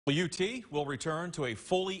Well, UT will return to a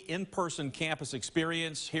fully in-person campus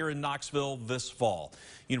experience here in Knoxville this fall.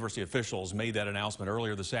 University officials made that announcement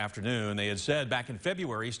earlier this afternoon. They had said back in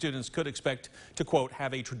February students could expect to, quote,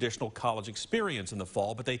 have a traditional college experience in the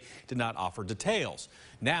fall, but they did not offer details.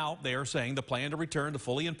 Now they are saying the plan to return to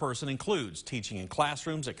fully in-person includes teaching in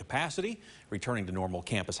classrooms at capacity, returning to normal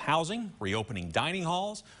campus housing, reopening dining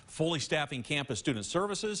halls, fully staffing campus student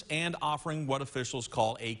services, and offering what officials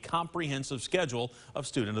call a comprehensive schedule of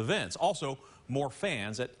student events. Also, more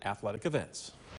fans at athletic events.